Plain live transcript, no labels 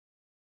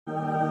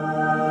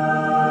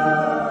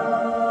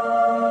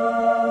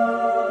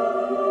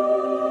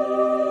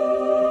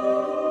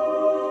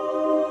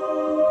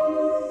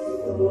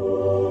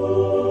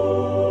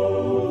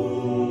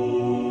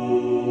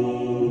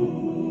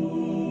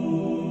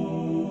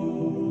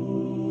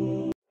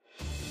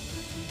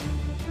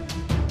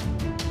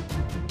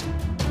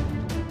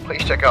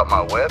Please check out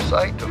my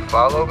website to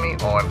follow me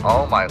on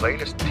all my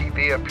latest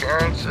TV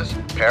appearances,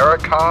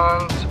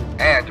 Paracons,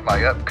 and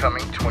my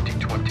upcoming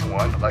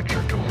 2021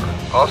 lecture tour.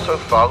 Also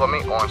follow me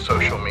on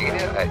social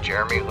media at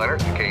Jeremy Leonard,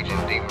 the Cajun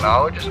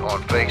Demonologist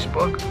on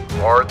Facebook,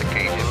 or the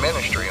Cajun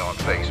Ministry on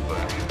Facebook.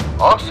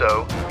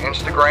 Also,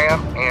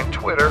 Instagram and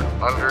Twitter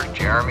under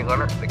Jeremy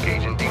Leonard, the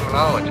Cajun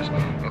Demonologist.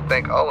 And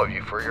thank all of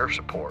you for your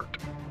support.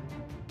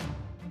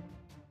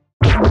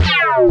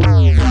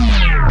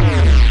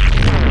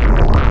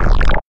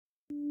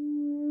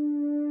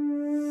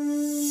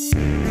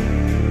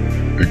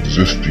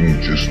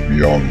 Existing just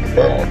beyond the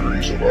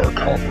boundaries of our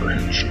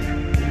comprehension,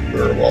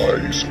 there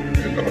lies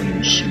an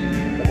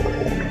unseen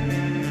world.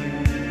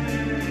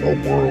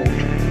 A world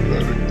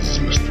that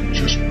exists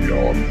just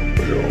beyond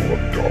the veil of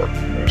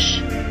darkness.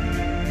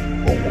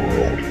 A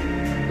world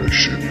that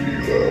should be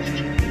left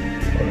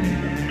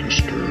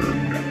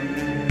undisturbed.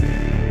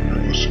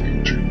 You're listening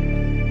to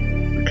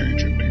the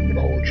Cajun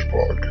Demonology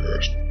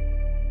Podcast.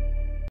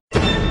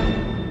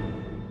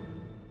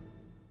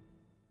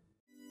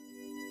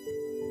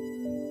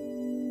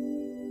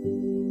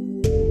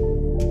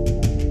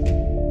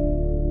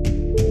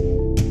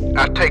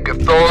 I take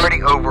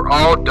authority over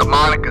all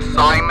demonic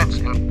assignments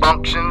and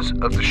functions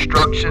of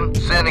destruction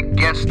sent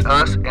against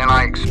us, and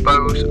I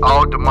expose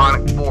all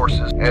demonic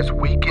forces as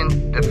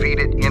weakened,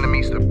 defeated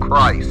enemies of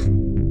Christ.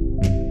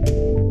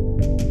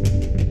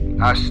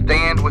 I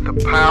stand with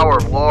the power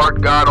of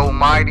Lord God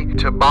Almighty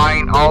to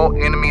bind all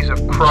enemies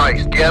of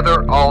Christ,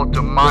 gather all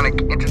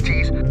demonic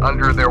entities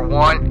under their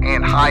one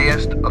and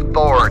highest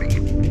authority.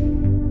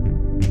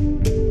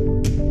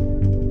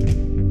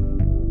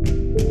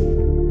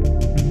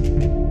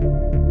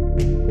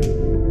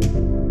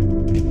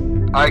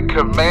 I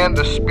command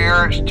the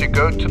spirits to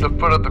go to the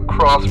foot of the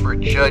cross for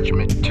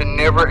judgment, to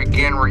never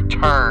again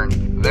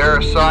return. Their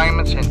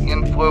assignments and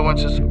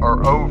influences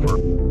are over.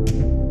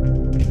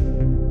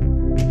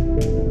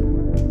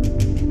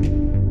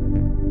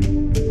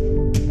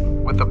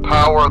 With the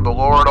power of the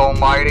Lord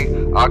Almighty,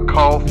 I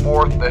call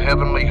forth the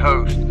heavenly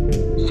host,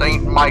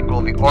 Saint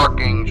Michael the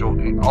Archangel,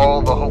 and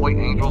all the holy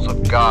angels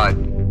of God.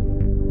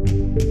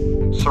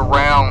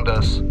 Surround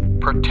us,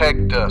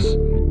 protect us,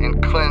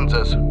 and cleanse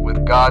us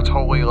with God's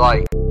holy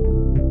light.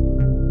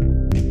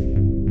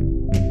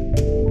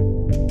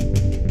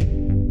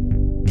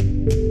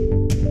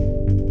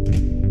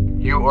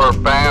 You are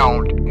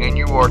bound, and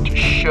you are to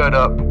shut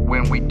up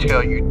when we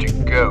tell you to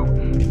go.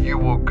 You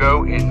will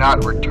go and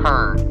not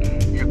return.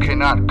 You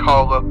cannot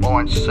call up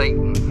on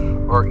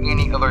Satan or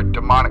any other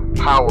demonic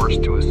powers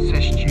to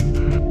assist you.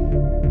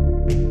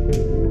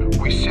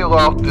 We seal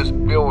off this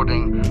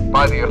building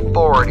by the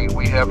authority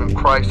we have in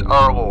Christ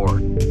our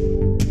Lord.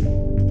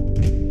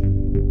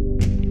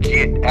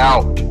 Get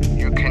out.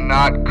 You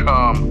cannot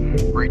come.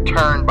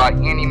 Return by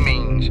any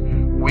means.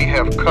 We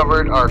have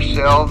covered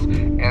ourselves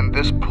and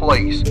this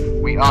place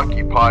we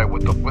occupy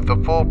with the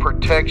full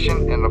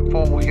protection and the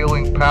full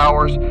healing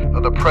powers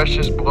of the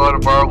precious blood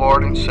of our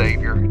Lord and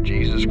Savior,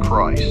 Jesus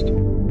Christ.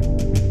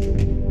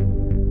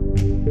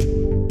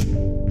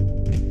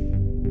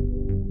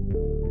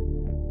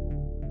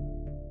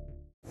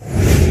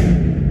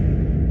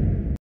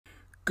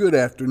 Good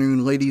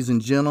afternoon, ladies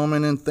and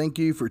gentlemen, and thank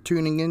you for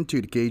tuning in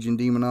to the Cajun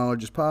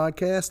Demonologist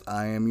Podcast.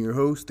 I am your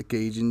host, the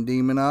Cajun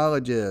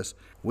Demonologist.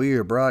 We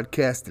are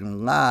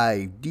broadcasting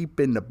live deep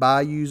in the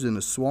bayous and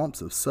the swamps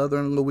of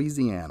southern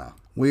Louisiana.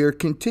 We are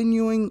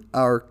continuing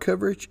our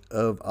coverage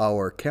of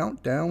our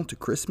countdown to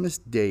Christmas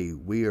Day.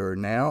 We are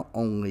now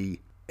only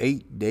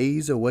 8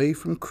 days away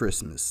from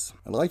Christmas.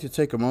 I'd like to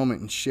take a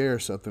moment and share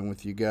something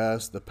with you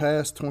guys. The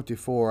past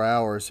 24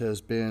 hours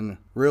has been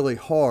really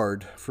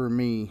hard for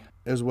me,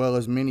 as well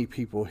as many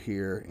people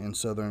here in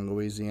southern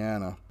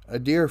Louisiana. A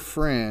dear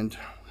friend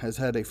has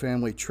had a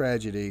family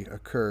tragedy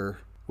occur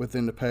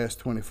within the past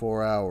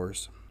 24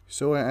 hours.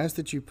 So I ask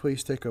that you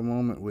please take a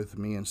moment with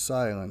me in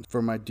silence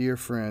for my dear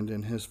friend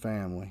and his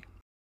family.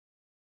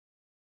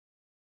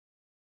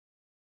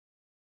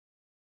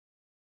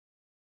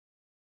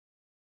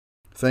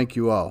 Thank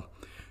you all.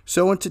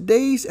 So in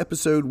today's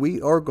episode,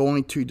 we are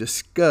going to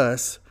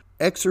discuss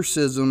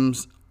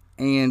exorcisms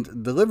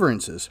and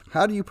deliverances.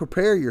 How do you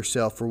prepare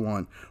yourself for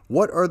one?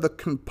 What are the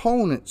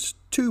components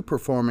to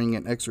performing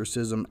an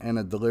exorcism and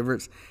a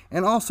deliverance?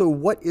 And also,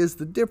 what is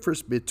the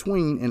difference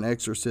between an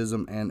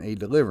exorcism and a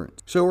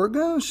deliverance? So we're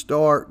going to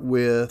start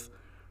with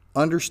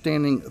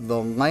understanding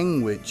the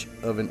language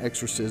of an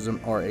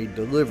exorcism or a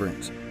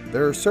deliverance.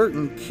 There are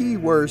certain key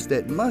words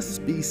that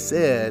must be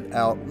said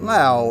out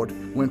loud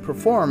when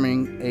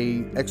performing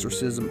an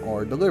exorcism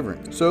or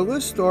deliverance. So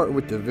let's start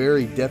with the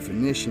very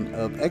definition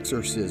of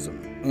exorcism.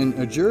 An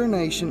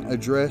adjuration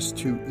addressed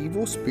to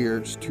evil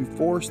spirits to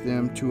force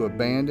them to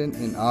abandon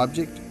an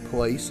object,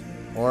 place,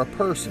 or a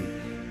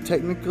person.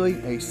 Technically,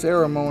 a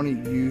ceremony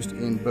used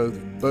in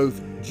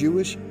both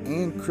Jewish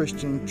and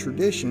Christian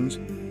traditions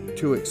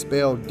to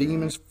expel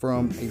demons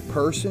from a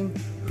person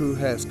who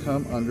has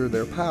come under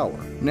their power.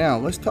 Now,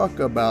 let's talk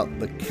about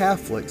the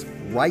Catholic's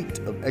rite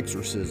of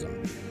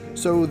exorcism.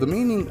 So the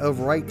meaning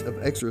of rite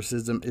of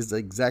exorcism is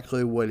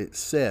exactly what it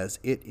says.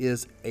 It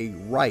is a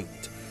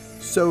rite.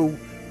 So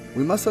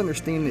we must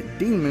understand that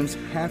demons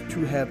have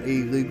to have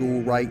a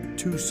legal right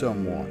to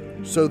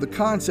someone. So the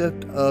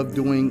concept of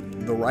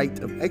doing the rite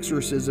of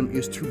exorcism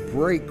is to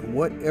break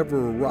whatever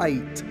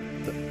right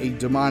a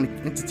demonic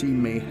entity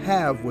may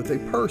have with a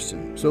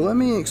person. So let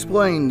me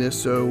explain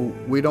this so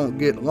we don't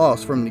get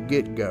lost from the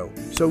get-go.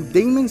 So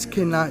demons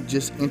cannot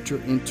just enter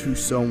into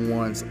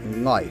someone's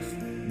life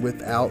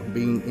without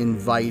being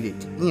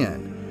invited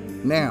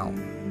in. Now,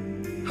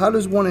 how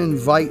does one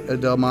invite a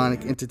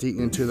demonic entity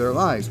into their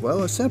lives?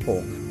 Well, it's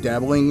simple.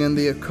 Dabbling in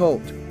the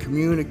occult,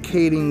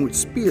 communicating with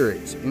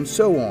spirits, and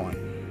so on.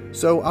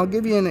 So I'll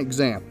give you an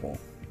example.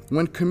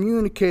 When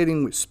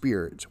communicating with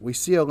spirits, we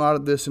see a lot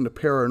of this in the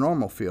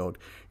paranormal field.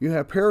 You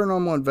have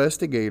paranormal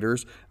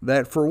investigators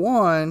that, for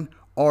one,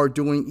 are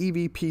doing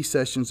EVP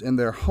sessions in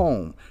their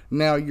home.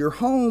 Now, your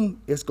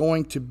home is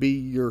going to be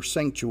your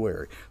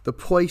sanctuary, the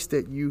place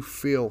that you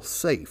feel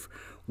safe.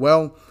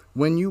 Well,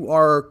 when you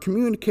are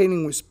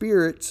communicating with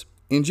spirits,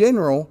 in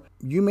general,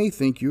 you may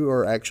think you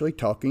are actually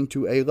talking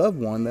to a loved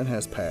one that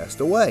has passed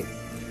away,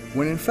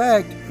 when in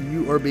fact,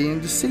 you are being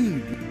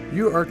deceived.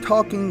 You are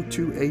talking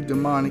to a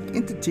demonic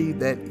entity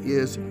that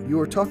is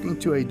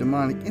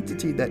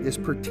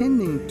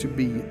pretending to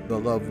be the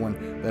loved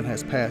one that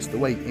has passed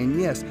away.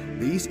 And yes,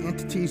 these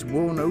entities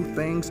will know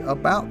things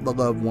about the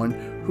loved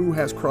one who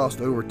has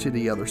crossed over to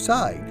the other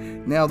side.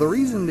 Now, the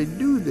reason to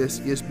do this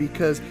is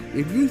because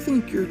if you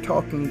think you're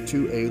talking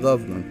to a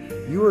loved one,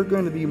 you are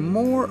going to be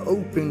more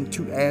open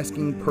to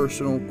asking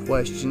personal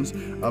questions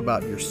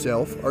about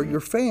yourself or your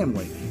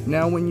family.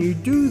 Now, when you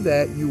do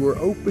that, you are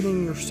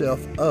opening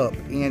yourself up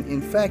and,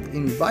 in fact,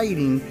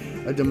 inviting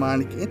a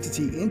demonic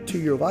entity into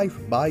your life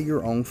by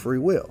your own free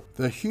will.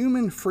 The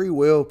human free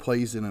will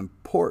plays an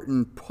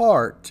important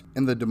part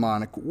in the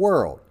demonic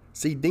world.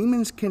 See,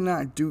 demons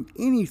cannot do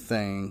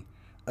anything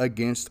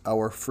against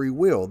our free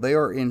will. They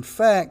are, in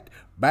fact,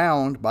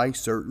 bound by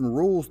certain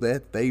rules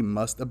that they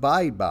must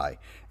abide by,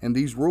 and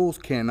these rules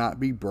cannot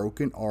be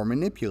broken or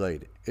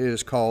manipulated. It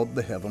is called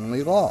the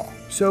heavenly law.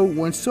 So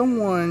when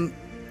someone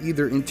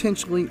either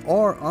intentionally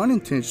or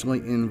unintentionally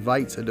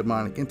invites a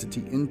demonic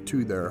entity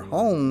into their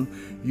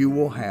home, you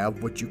will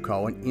have what you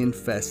call an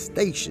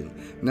infestation.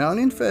 Now, an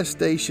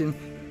infestation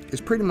is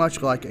pretty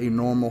much like a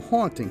normal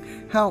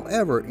haunting.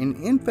 However, an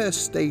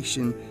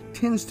infestation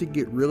tends to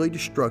get really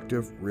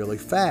destructive really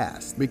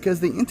fast because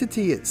the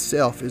entity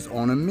itself is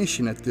on a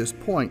mission at this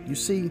point. You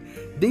see,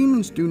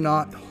 demons do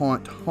not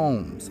haunt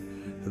homes.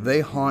 They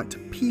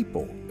haunt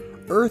people.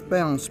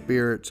 Earthbound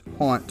spirits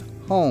haunt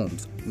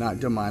homes, not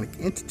demonic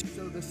entities.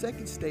 So the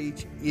second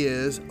stage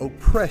is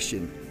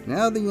oppression.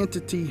 Now the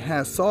entity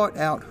has sought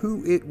out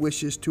who it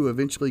wishes to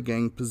eventually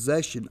gain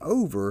possession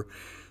over.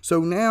 So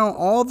now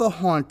all the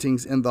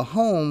hauntings in the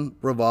home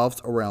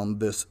revolves around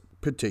this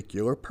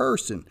particular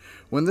person.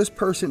 When this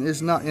person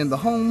is not in the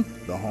home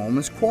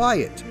is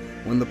quiet.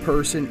 When the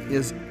person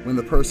is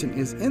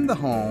in the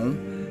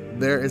home,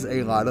 there is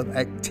a lot of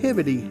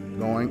activity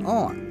going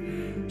on.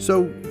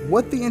 So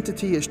what the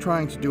entity is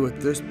trying to do at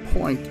this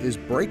point is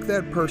break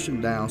that person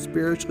down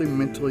spiritually,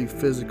 mentally,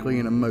 physically,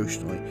 and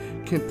emotionally.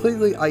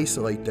 Completely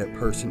isolate that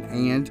person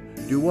and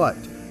do what?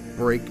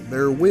 Break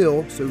their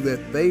will so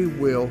that they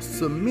will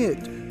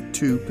submit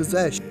to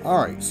possession.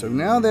 Alright, so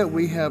now that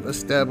we have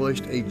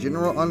established a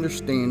general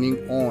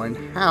understanding on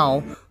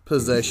how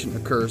possession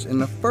occurs in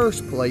the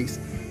first place,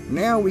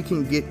 now we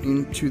can get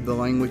into the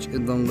language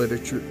and the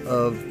literature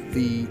of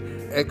the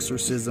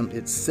exorcism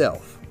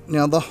itself.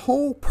 Now, the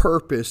whole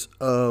purpose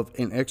of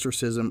an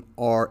exorcism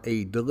or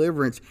a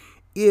deliverance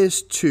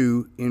is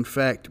to, in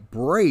fact,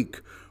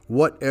 break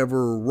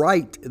whatever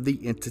right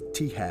the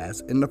entity has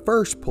in the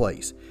first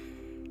place.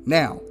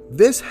 Now,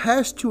 this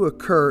has to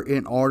occur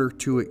in order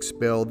to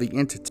expel the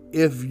entity.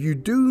 If you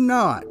do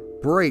not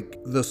break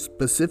the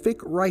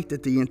specific right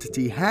that the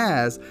entity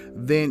has,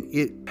 then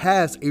it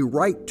has a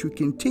right to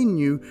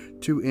continue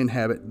to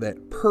inhabit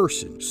that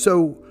person.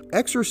 So,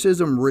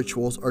 exorcism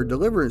rituals or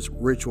deliverance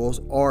rituals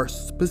are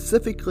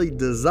specifically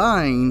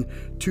designed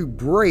to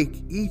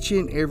break each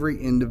and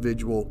every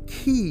individual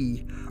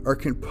key or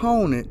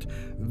component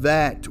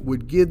that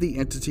would give the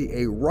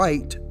entity a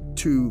right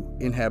to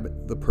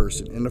inhabit the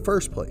person in the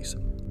first place.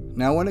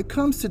 Now, when it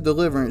comes to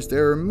deliverance,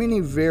 there are many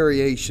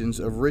variations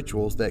of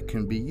rituals that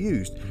can be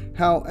used.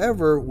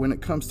 However, when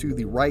it comes to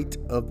the rite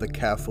of the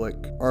Catholic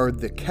or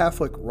the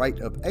Catholic rite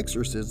of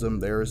exorcism,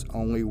 there is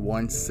only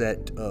one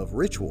set of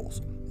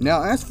rituals.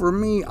 Now, as for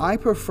me, I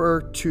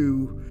prefer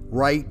to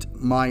write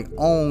my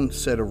own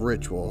set of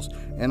rituals,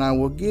 and I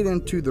will get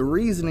into the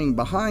reasoning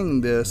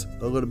behind this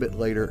a little bit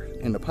later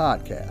in the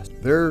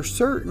podcast. There are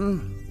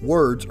certain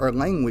words or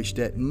language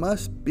that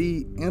must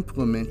be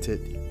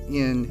implemented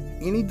in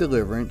any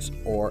deliverance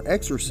or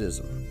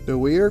exorcism. So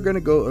we are going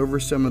to go over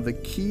some of the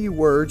key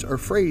words or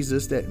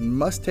phrases that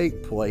must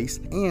take place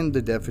and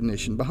the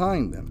definition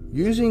behind them.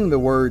 Using the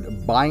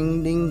word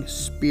binding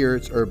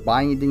spirits or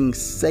binding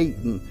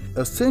Satan,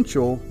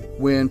 essential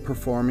when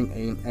performing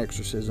an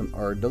exorcism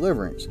or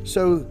deliverance.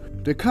 So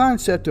the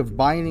concept of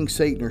binding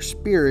Satan or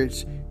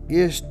spirits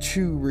is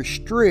to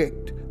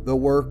restrict the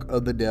work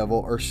of the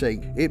devil or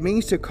Satan. It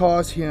means to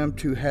cause him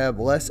to have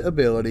less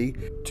ability,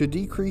 to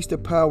decrease the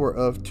power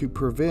of, to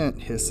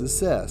prevent his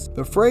success.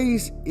 The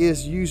phrase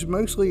is used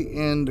mostly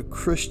in the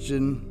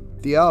Christian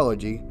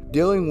theology,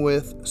 dealing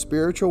with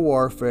spiritual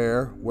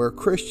warfare, where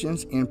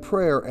Christians in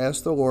prayer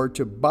ask the Lord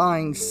to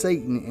bind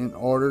Satan in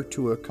order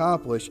to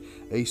accomplish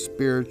a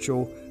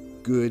spiritual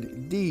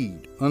good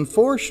deed.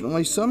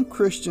 Unfortunately, some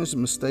Christians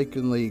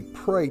mistakenly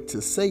pray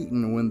to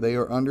Satan when they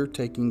are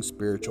undertaking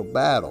spiritual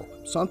battle.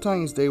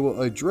 Sometimes they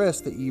will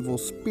address the evil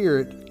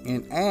spirit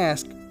and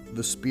ask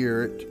the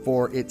spirit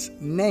for its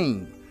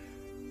name.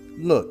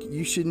 Look,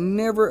 you should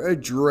never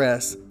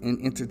address an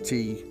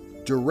entity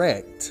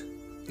direct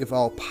if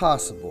all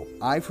possible.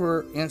 I,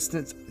 for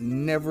instance,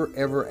 never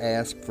ever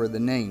ask for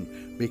the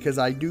name because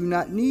I do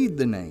not need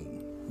the name.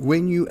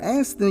 When you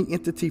ask the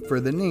entity for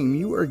the name,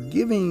 you are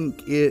giving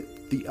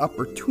it the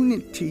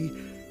opportunity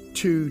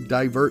to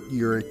divert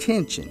your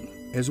attention.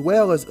 As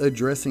well as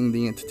addressing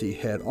the entity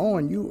head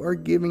on, you are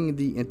giving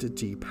the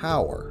entity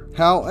power.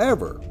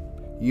 However,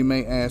 you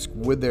may ask,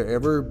 would there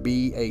ever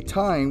be a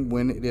time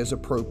when it is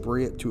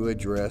appropriate to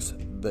address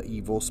the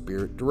evil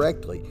spirit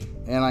directly?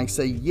 And I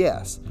say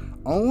yes.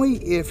 Only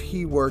if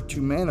he were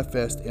to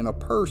manifest in a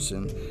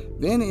person,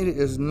 then it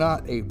is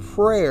not a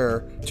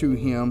prayer to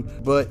him,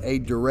 but a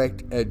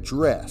direct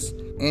address.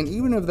 And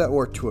even if that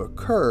were to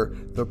occur,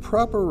 the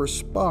proper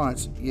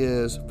response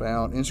is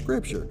found in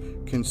Scripture,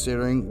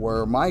 considering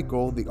where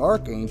Michael the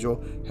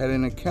archangel had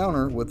an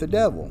encounter with the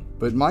devil.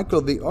 But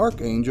Michael the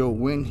archangel,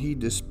 when he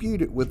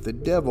disputed with the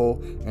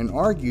devil and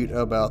argued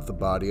about the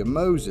body of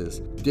Moses,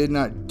 did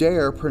not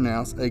dare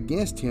pronounce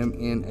against him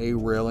in a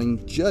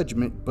railing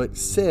judgment, but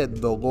said,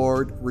 "The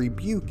Lord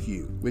rebuke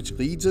you." Which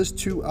leads us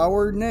to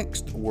our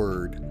next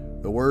word,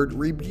 the word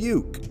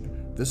rebuke.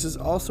 This is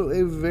also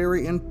a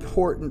very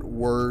important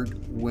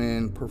word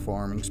when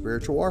performing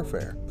spiritual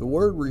warfare. The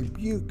word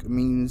rebuke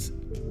means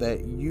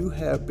that you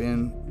have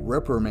been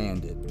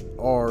reprimanded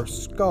or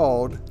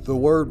scald. The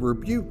word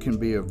rebuke can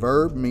be a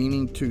verb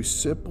meaning to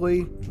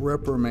simply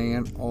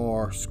reprimand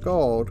or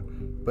scald,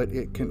 but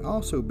it can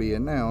also be a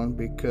noun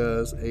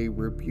because a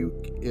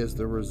rebuke is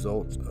the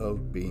result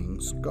of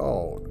being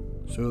scald.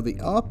 So the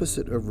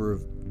opposite of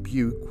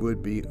rebuke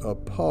would be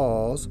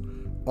applause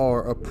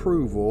or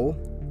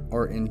approval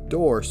or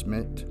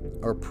endorsement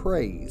or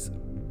praise.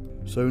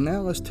 So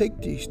now let's take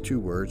these two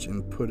words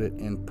and put it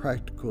in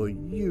practical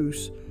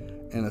use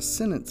in a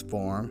sentence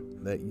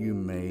form that you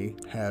may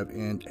have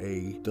in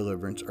a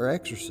deliverance or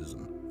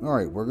exorcism. All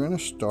right, we're going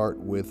to start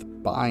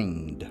with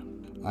bind.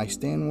 I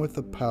stand with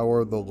the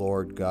power of the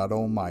Lord God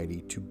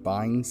Almighty to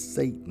bind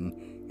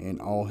Satan and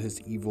all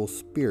his evil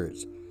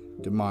spirits,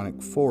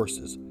 demonic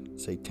forces,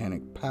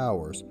 satanic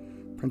powers,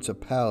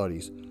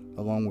 principalities,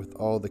 along with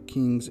all the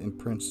kings and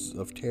princes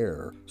of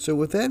terror. So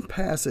with that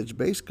passage,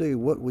 basically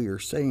what we are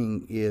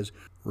saying is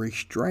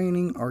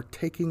restraining or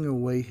taking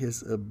away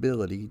his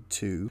ability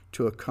to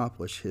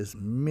accomplish his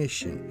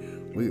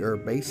mission. We are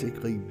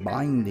basically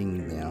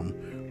binding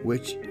them,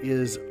 which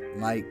is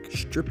like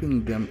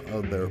stripping them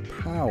of their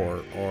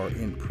power or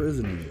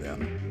imprisoning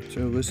them.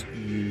 So let's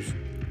use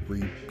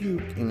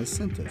rebuke in a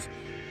sentence.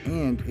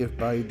 And if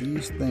by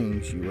these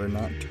things you are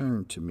not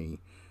turned to me,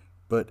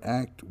 but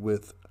act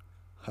with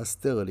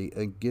hostility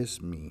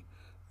against me,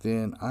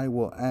 then I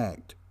will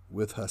act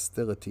with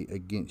hostility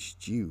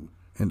against you,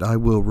 and I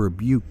will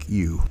rebuke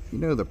you. You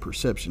know, the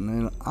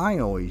perception that I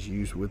always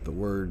use with the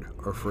word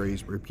or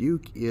phrase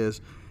rebuke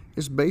is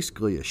it's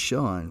basically a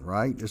shun,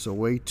 right? It's a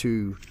way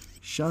to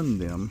shun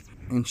them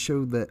and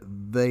show that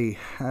they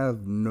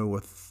have no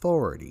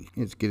authority.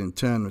 It's getting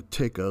time to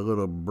take a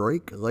little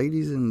break,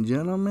 ladies and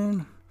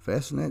gentlemen.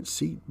 Fasten that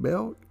seat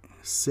belt.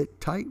 Sit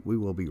tight. We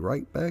will be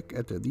right back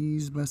after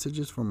these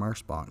messages from our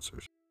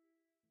sponsors.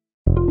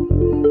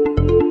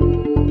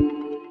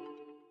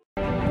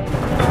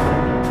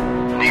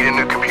 Need a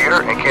new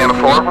computer and can't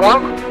afford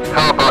one?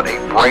 How about a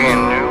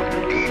brand new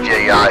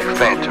DJI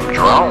Phantom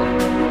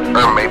drone?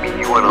 Or maybe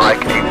you would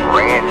like a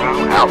brand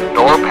new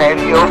outdoor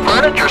patio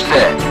furniture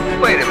set?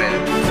 Wait a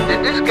minute,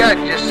 did this guy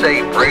just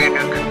say brand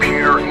new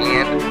computer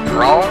and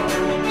drone?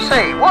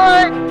 Say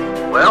what?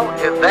 Well,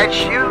 if that's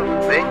you,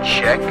 then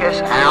check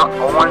us out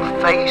on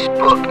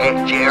Facebook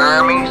at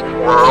Jeremy's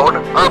World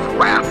of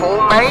Raffle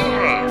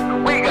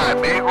Mayhem. We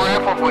got big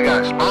raffles, we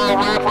got small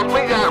raffles,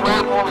 we got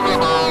raffles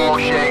of all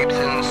shapes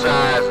and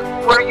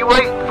sizes. What are you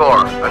waiting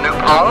for? A new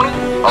pony?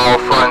 All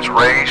funds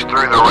raised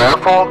through the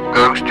raffle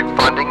goes to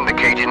funding the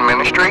Cajun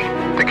Ministry.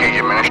 The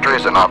Cajun Ministry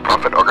is a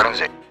non-profit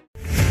organization.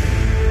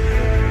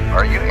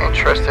 Are you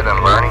interested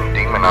in learning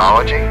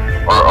demonology,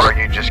 or are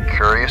you just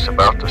curious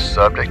about the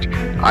subject?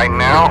 I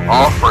now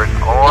offer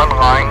an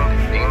online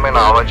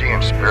Demonology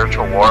and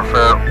Spiritual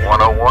Warfare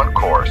 101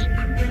 course.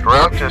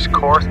 Throughout this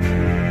course,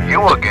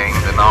 you will gain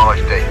the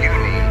knowledge that you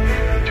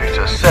need to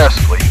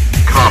successfully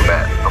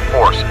combat the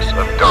forces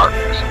of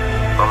darkness.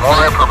 For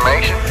more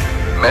information,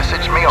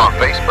 message me on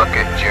Facebook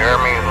at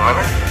Jeremy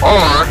Leonard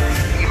or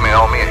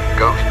email me at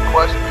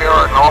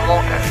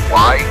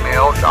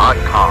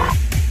ghostquestparanormal@ymail.com.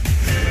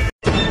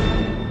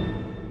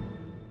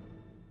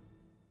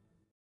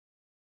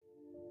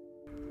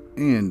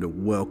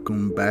 And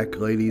welcome back,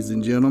 ladies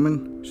and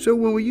gentlemen. So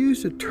when we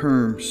use the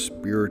term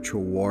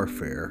spiritual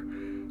warfare,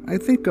 I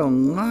think a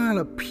lot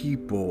of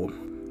people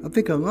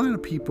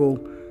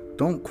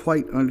don't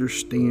quite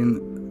understand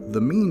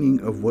the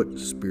meaning of what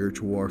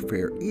spiritual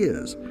warfare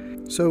is.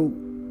 So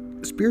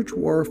spiritual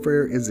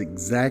warfare is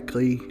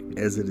exactly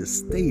as it is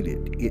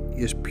stated. It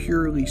is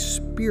purely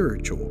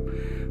spiritual,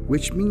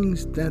 which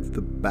means that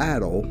the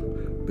battle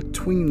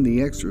between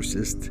the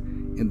exorcist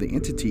and the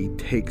entity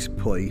takes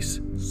place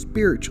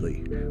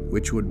spiritually,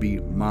 which would be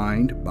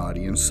mind,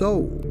 body, and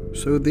soul.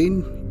 So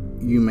then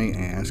you may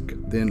ask,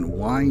 then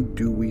why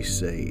do we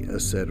say a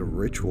set of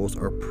rituals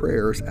or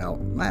prayers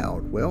out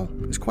loud? Well,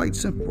 it's quite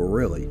simple,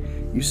 really.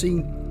 You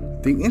see,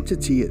 the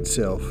entity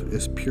itself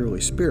is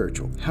purely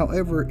spiritual.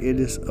 However,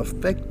 it is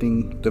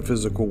affecting the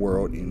physical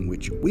world in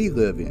which we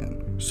live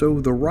in.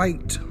 So the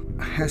rite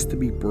has to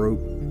be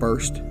broke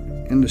first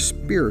in the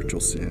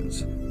spiritual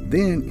sense.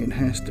 Then it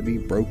has to be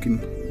broken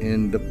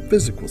in the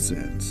physical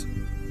sense.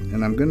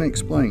 And I'm going to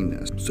explain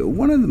this. So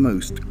one of the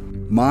most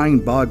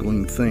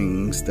mind-boggling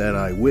things that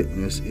I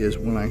witness is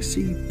when I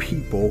see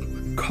people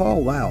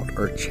call out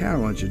or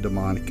challenge a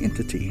demonic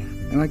entity.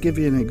 And I give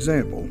you an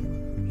example.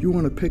 You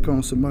want to pick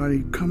on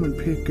somebody, come and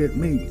pick at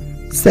me.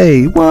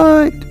 Say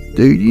what?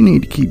 Dude, you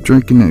need to keep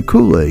drinking that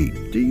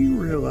Kool-Aid. Do you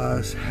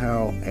realize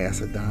how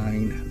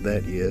acidine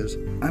that is?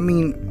 I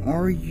mean,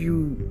 are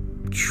you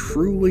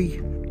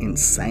truly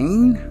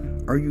insane?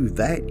 Are you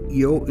that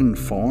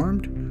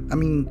ill-informed? I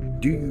mean,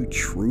 do you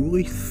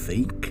truly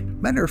think?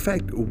 Matter of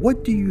fact,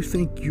 what do you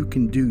think you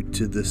can do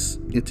to this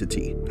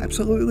entity?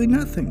 Absolutely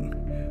nothing.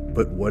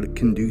 But what it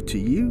can do to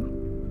you?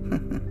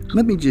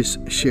 Let me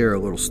just share a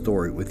little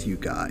story with you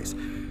guys.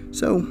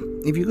 So,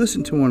 if you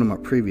listen to one of my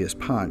previous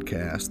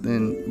podcasts,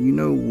 then you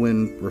know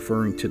when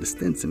referring to the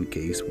Stinson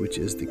case, which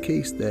is the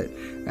case that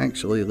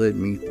actually led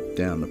me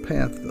down the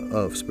path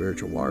of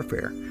spiritual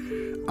warfare,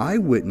 I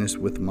witnessed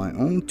with my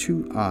own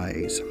two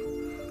eyes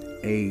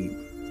a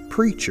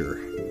preacher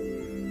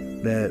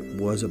that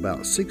was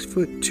about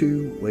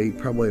 6'2", weighed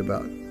probably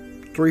about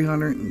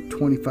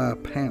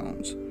 325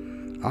 pounds.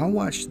 I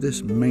watched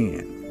this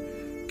man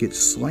get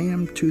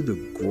slammed to the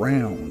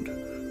ground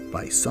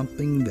by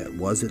something that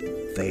wasn't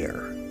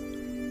there,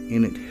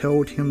 and it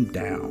held him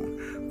down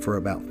for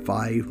about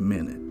 5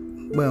 minutes.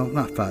 Well,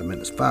 not 5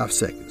 minutes, 5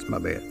 seconds, my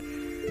bad.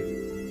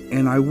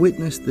 And I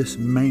witnessed this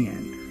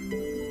man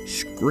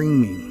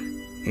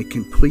screaming in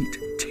complete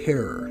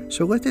terror.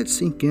 So let that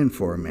sink in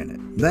for a minute.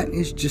 That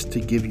is just to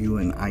give you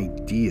an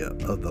idea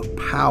of the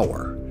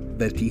power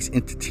that these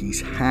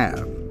entities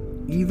have,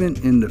 even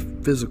in the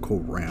physical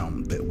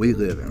realm that we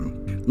live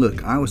in.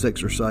 Look, I was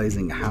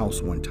exercising a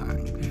house one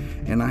time,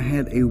 and I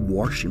had a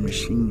washing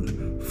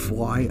machine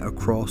fly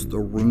across the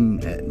room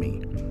at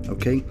me.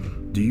 Okay?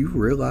 Do you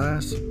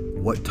realize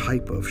what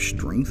type of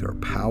strength or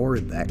power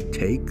that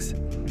takes?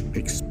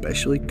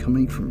 Especially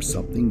coming from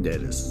something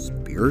that is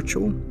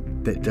spiritual,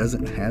 that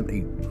doesn't have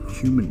a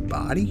human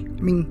body?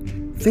 I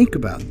mean, think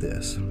about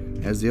this.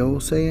 As the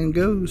old saying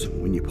goes,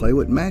 when you play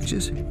with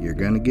matches, you're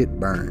gonna get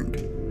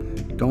burned.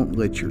 Don't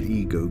let your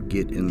ego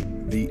get in.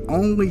 The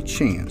only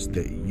chance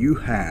that you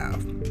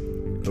have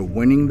of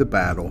winning the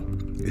battle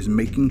is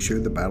making sure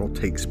the battle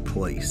takes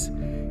place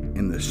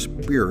in the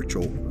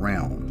spiritual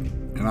realm.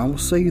 And I will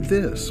say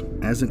this,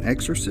 as an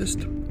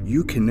exorcist,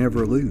 you can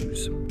never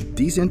lose.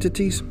 These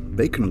entities,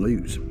 they can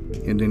lose,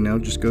 and then they'll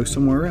just go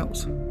somewhere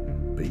else.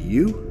 But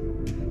you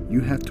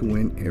have to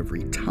win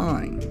every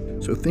time.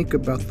 So think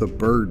about the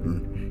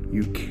burden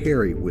you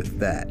carry with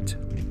that.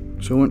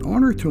 So in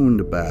order to win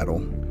the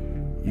battle,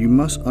 you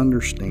must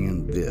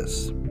understand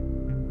this.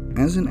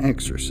 As an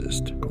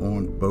exorcist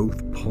on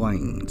both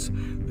planes,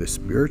 the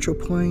spiritual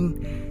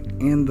plane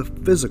and the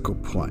physical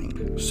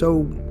plane.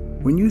 So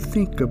when you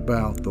think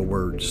about the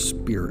word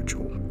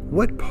spiritual,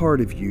 what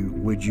part of you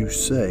would you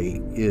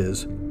say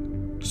is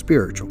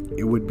spiritual?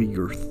 It would be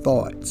your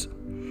thoughts.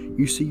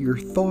 You see, your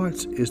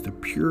thoughts is the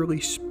purely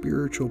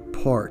spiritual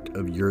part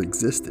of your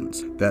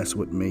existence. That's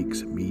what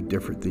makes me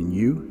different than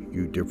you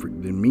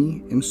different than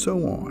me, and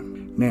so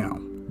on. Now,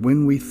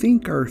 when we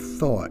think our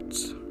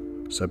thoughts,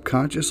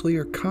 subconsciously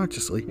or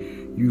consciously,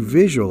 you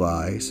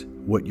visualize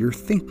what you're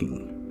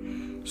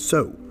thinking.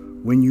 So,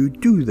 when you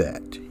do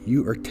that,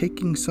 you are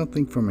taking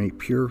something from a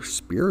pure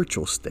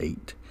spiritual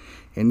state,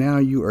 and now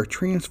you are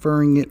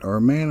transferring it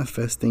or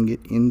manifesting it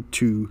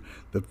into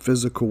the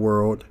physical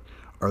world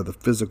or the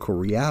physical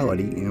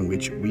reality in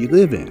which we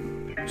live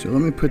in. So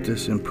let me put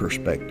this in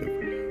perspective.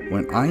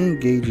 When I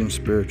engage in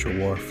spiritual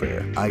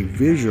warfare, I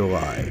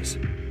visualize,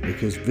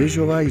 because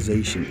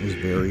visualization is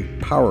very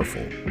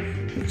powerful,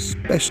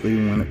 especially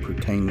when it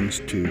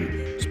pertains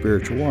to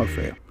spiritual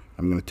warfare.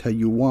 I'm going to tell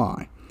you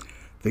why.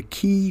 The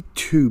key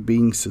to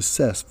being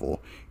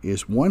successful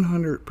is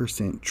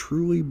 100%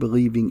 truly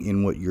believing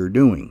in what you're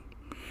doing.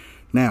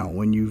 Now,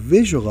 when you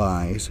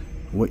visualize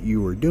what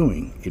you are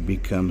doing, it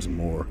becomes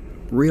more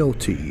real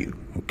to you,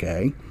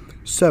 okay?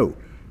 So,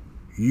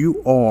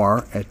 you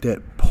are at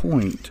that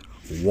point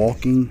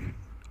walking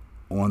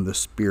on the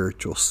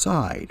spiritual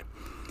side.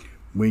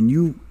 When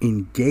you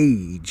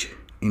engage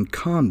in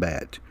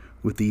combat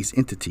with these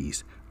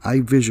entities, I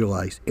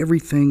visualize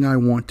everything I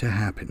want to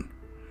happen.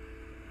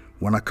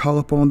 When I call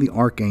upon the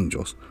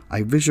archangels,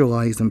 I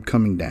visualize them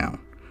coming down,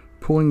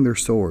 pulling their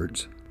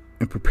swords,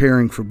 and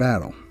preparing for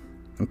battle.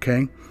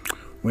 Okay?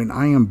 When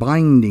I am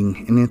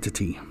binding an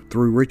entity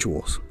through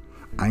rituals,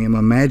 I am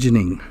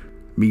imagining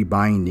me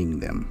binding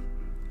them.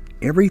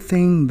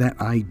 Everything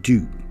that I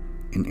do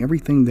and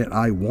everything that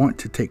I want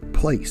to take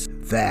place,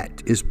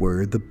 that is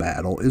where the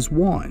battle is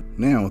won.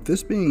 Now, with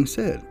this being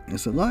said,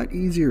 it's a lot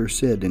easier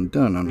said than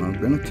done, and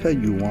I'm going to tell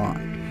you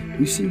why.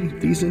 You see,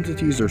 these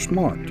entities are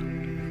smart.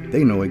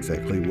 They know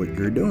exactly what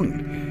you're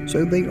doing.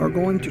 So they are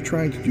going to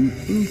try to do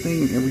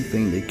anything and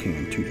everything they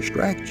can to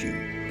distract you.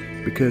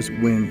 Because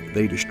when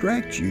they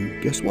distract you,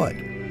 guess what?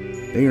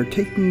 They are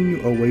taking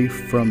you away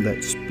from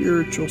that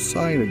spiritual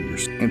side of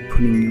yours and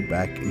putting you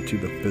back into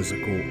the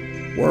physical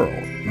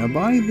world. Now,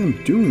 by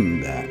them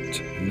doing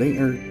that, they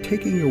are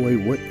taking away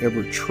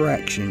whatever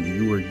traction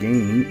you are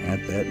gaining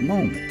at that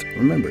moment.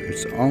 Remember,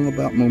 it's all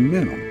about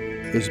momentum.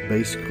 It's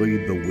basically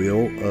the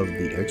will of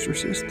the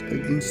exorcist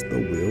against the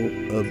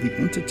will of the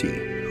entity.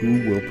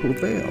 Who will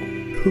prevail?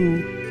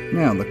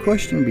 Now, the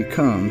question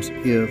becomes,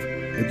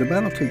 if the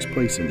battle takes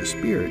place in the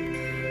spirit,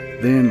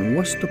 then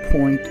what's the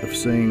point of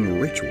saying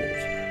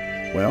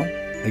rituals? Well,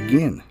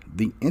 again,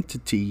 the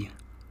entity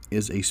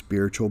is a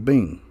spiritual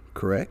being,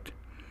 correct?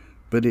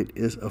 But it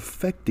is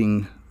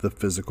affecting the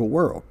physical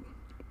world.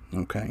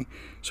 Okay?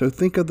 So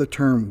think of the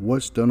term,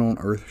 what's done on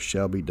earth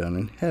shall be done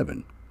in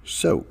heaven.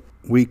 So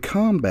we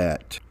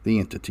combat the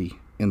entity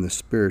in the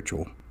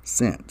spiritual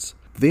sense.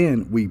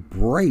 Then we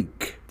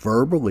break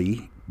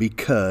verbally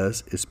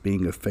because it's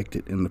being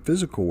affected in the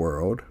physical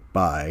world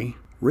by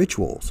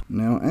rituals.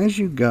 Now, as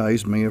you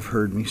guys may have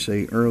heard me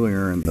say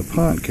earlier in the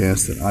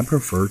podcast, that I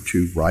prefer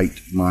to write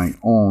my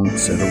own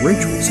set of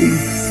rituals. See,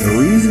 the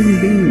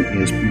reason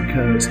being is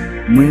because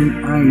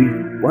when I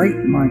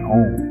write my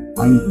own,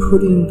 I'm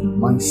putting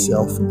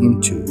myself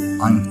into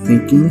it. I'm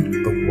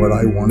thinking of what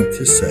I wanted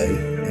to say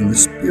in the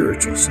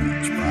spiritual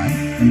sense,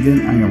 right? And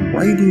then I am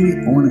writing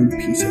it on a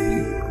piece of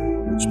paper,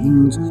 which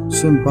means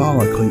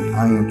symbolically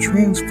I am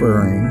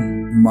transferring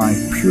my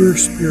pure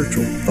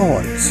spiritual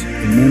thoughts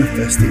and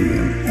manifesting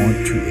them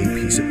onto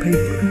a piece of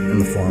paper in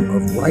the form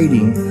of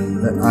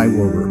writing that I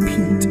will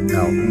repeat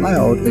out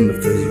loud in the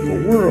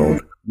physical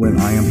world when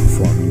I am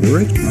performing the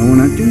ritual. Now, when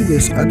I do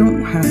this, I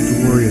don't have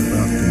to worry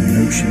about the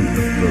notion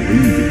of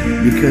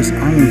believing, because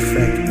I in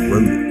fact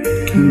wrote it.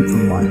 It came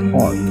from my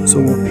heart. So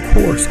of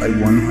course I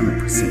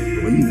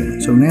 100% believe in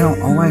it. So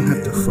now all I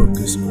have to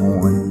focus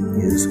on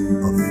is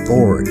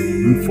authority.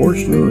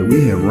 Unfortunately,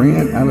 we have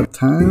ran out of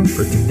time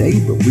for today,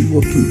 but we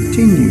will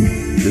continue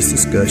this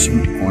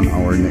discussion on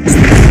our next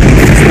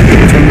episode.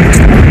 Until next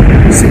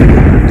time,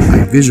 see,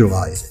 I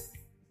visualize it.